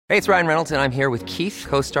Hey, it's Ryan Reynolds, and I'm here with Keith,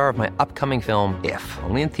 co-star of my upcoming film, If,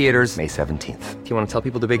 only in theaters May 17th. Do you want to tell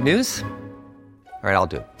people the big news? All right, I'll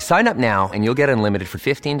do it. Sign up now and you'll get unlimited for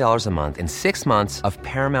 $15 a month and 6 months of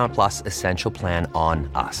Paramount Plus Essential Plan on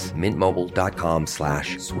us.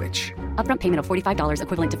 MintMobile.com/switch. Upfront payment of $45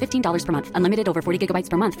 equivalent to $15 per month. Unlimited over 40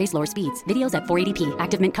 gigabytes per month. Face lower speeds. Videos at 480p.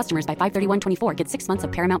 Active Mint customers by 531.24 get 6 months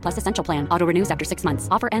of Paramount Plus Essential Plan. Auto renews after 6 months.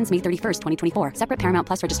 Offer ends May 31st, 2024. Separate Paramount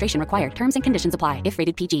Plus registration required. Terms and conditions apply if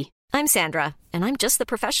rated PG. I'm Sandra, and I'm just the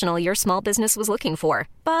professional your small business was looking for.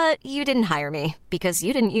 But you didn't hire me because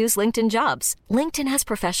you didn't use LinkedIn Jobs. LinkedIn has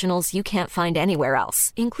professionals you can't find anywhere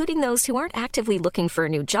else, including those who aren't actively looking for a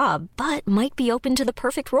new job, but might be open to the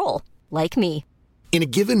perfect role, like me. In a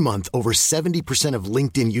given month, over 70% of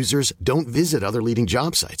LinkedIn users don't visit other leading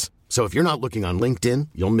job sites. So if you're not looking on LinkedIn,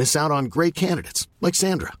 you'll miss out on great candidates like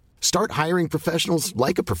Sandra. Start hiring professionals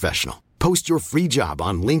like a professional. Post your free job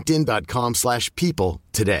on linkedin.com/people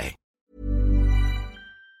today.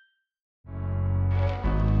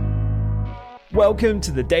 Welcome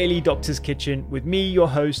to the Daily Doctor's Kitchen with me, your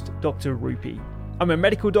host, Dr. Rupy. I'm a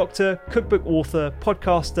medical doctor, cookbook author,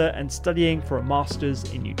 podcaster, and studying for a master's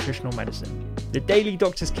in nutritional medicine. The Daily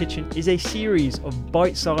Doctor's Kitchen is a series of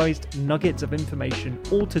bite-sized nuggets of information,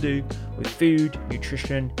 all to do with food,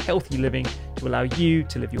 nutrition, healthy living, to allow you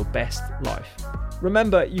to live your best life.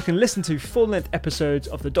 Remember, you can listen to full-length episodes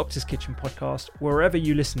of the Doctor's Kitchen podcast wherever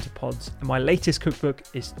you listen to pods, and my latest cookbook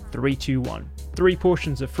is 3-2-1. 3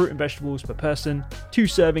 portions of fruit and vegetables per person, 2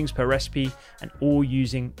 servings per recipe, and all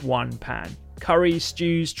using 1 pan. Curries,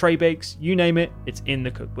 stews, tray bakes, you name it, it's in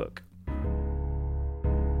the cookbook.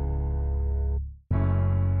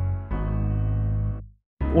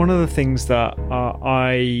 One of the things that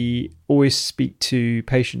I always speak to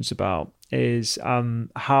patients about is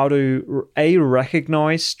how to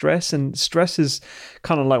recognize stress. And stress is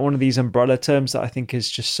kind of like one of these umbrella terms that I think is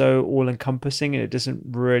just so all-encompassing, and it doesn't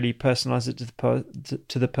really personalize it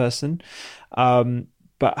to the person.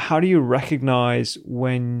 But how do you recognize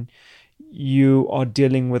when you are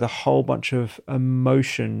dealing with a whole bunch of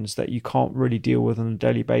emotions that you can't really deal with on a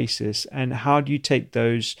daily basis? And how do you take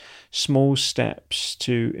those small steps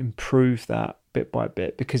to improve that bit by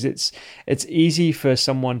bit? Because it's easy for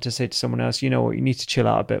someone to say to someone else, you know what, you need to chill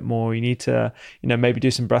out a bit more, you need to, maybe do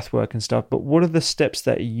some breath work and stuff. But what are the steps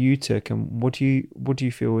that you took, and what do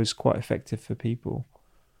you feel is quite effective for people?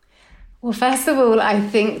 Well, first of all, I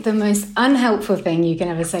think the most unhelpful thing you can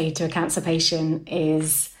ever say to a cancer patient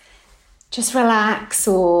is just relax,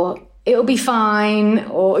 or it'll be fine,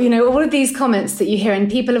 or, all of these comments that you hear, and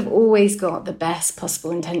people have always got the best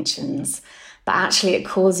possible intentions, but actually it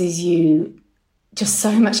causes you just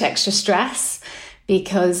so much extra stress,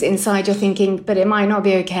 because inside you're thinking, but it might not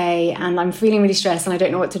be okay, and I'm feeling really stressed and I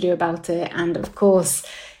don't know what to do about it. And of course,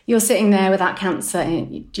 you're sitting there without cancer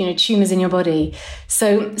and, tumours in your body.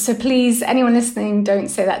 So please, anyone listening, don't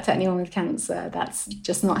say that to anyone with cancer. That's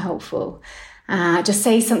just not helpful. Just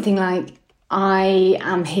say something like, I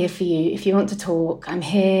am here for you. If you want to talk, I'm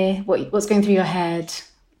here. What's going through your head?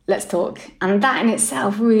 Let's talk. And that in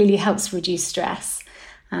itself really helps reduce stress,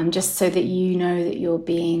 just so that you know that you're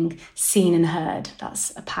being seen and heard.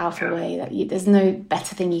 That's a powerful way. There's no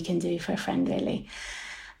better thing you can do for a friend, really.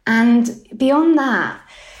 And beyond that,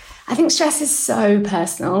 I think stress is so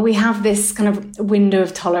personal. We have this kind of window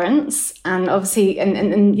of tolerance, and obviously,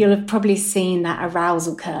 and you'll have probably seen that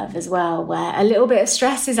arousal curve as well, where a little bit of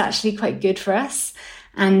stress is actually quite good for us.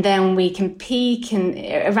 And then we can peak, and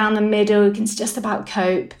around the middle, we can just about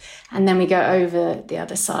cope. And then we go over the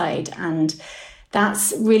other side. And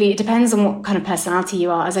that's really, it depends on what kind of personality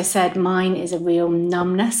you are. As I said, mine is a real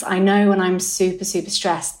numbness. I know when I'm super, super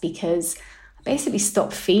stressed because I basically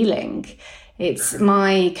stop feeling. It's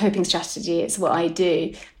my coping strategy. It's what I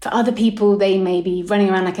do. For other people, they may be running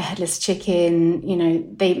around like a headless chicken.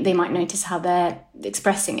 They might notice how they're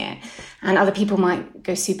expressing it. And other people might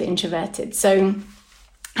go super introverted. So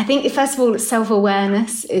I think, first of all,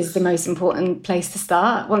 self-awareness is the most important place to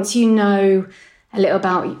start. Once you know a little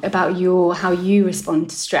about how you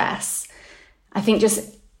respond to stress, I think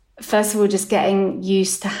first of all, just getting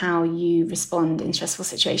used to how you respond in stressful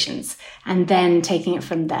situations, and then taking it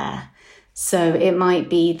from there. So it might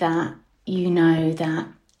be that that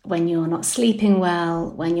when you're not sleeping well,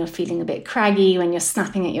 when you're feeling a bit craggy, when you're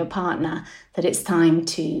snapping at your partner, that it's time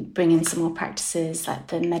to bring in some more practices like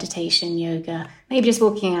the meditation, yoga, maybe just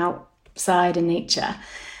walking outside in nature.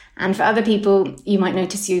 And for other people, you might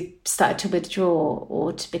notice you started to withdraw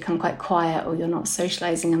or to become quite quiet, or you're not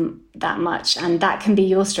socializing them that much. And that can be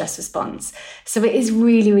your stress response. So it is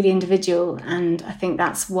really, really individual. And I think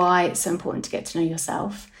that's why it's so important to get to know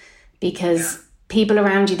yourself, because people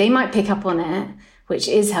around you, they might pick up on it, which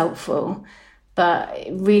is helpful. But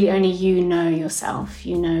really only you know yourself,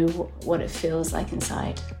 you know what it feels like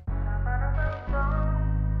inside.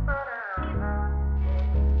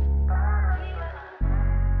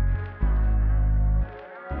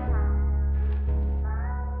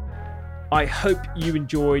 I hope you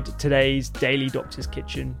enjoyed today's Daily Doctor's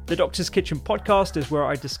Kitchen. The Doctor's Kitchen podcast is where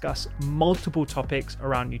I discuss multiple topics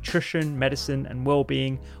around nutrition, medicine, and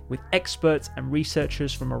well-being with experts and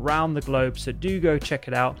researchers from around the globe, so do go check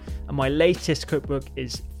it out. And my latest cookbook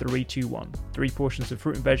is 321. 3 portions of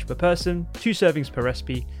fruit and veg per person, 2 servings per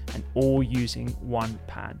recipe, and all using 1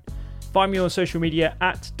 pan. Find me on social media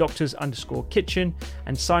at doctors_kitchen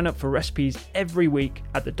and sign up for recipes every week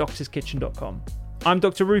at thedoctorskitchen.com. I'm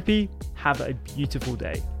Dr. Rupi. Have a beautiful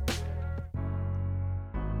day.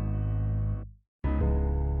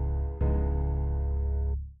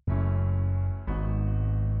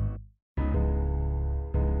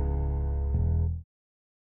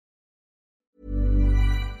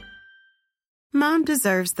 Mom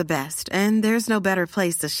deserves the best, and there's no better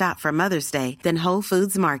place to shop for Mother's Day than Whole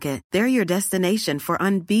Foods Market. They're your destination for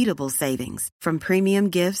unbeatable savings, from premium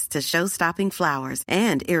gifts to show-stopping flowers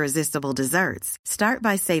and irresistible desserts. Start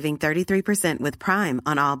by saving 33% with Prime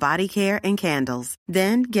on all body care and candles.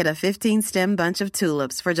 Then get a 15-stem bunch of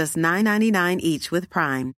tulips for just $9.99 each with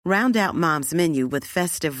Prime. Round out Mom's menu with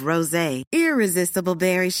festive rosé, irresistible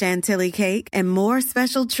berry chantilly cake, and more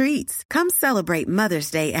special treats. Come celebrate Mother's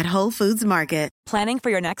Day at Whole Foods Market. Planning for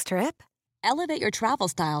your next trip? Elevate your travel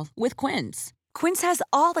style with Quince. Quince has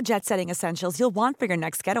all the jet-setting essentials you'll want for your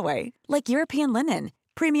next getaway, like European linen,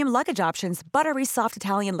 premium luggage options, buttery soft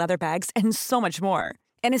Italian leather bags, and so much more.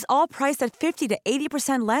 And is all priced at 50 to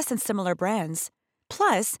 80% less than similar brands.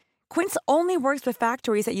 Plus, Quince only works with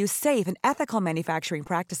factories that use safe and ethical manufacturing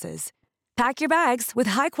practices. Pack your bags with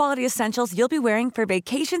high-quality essentials you'll be wearing for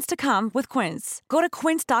vacations to come with Quince. Go to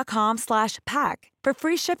quince.com/pack for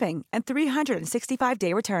free shipping and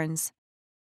 365-day returns.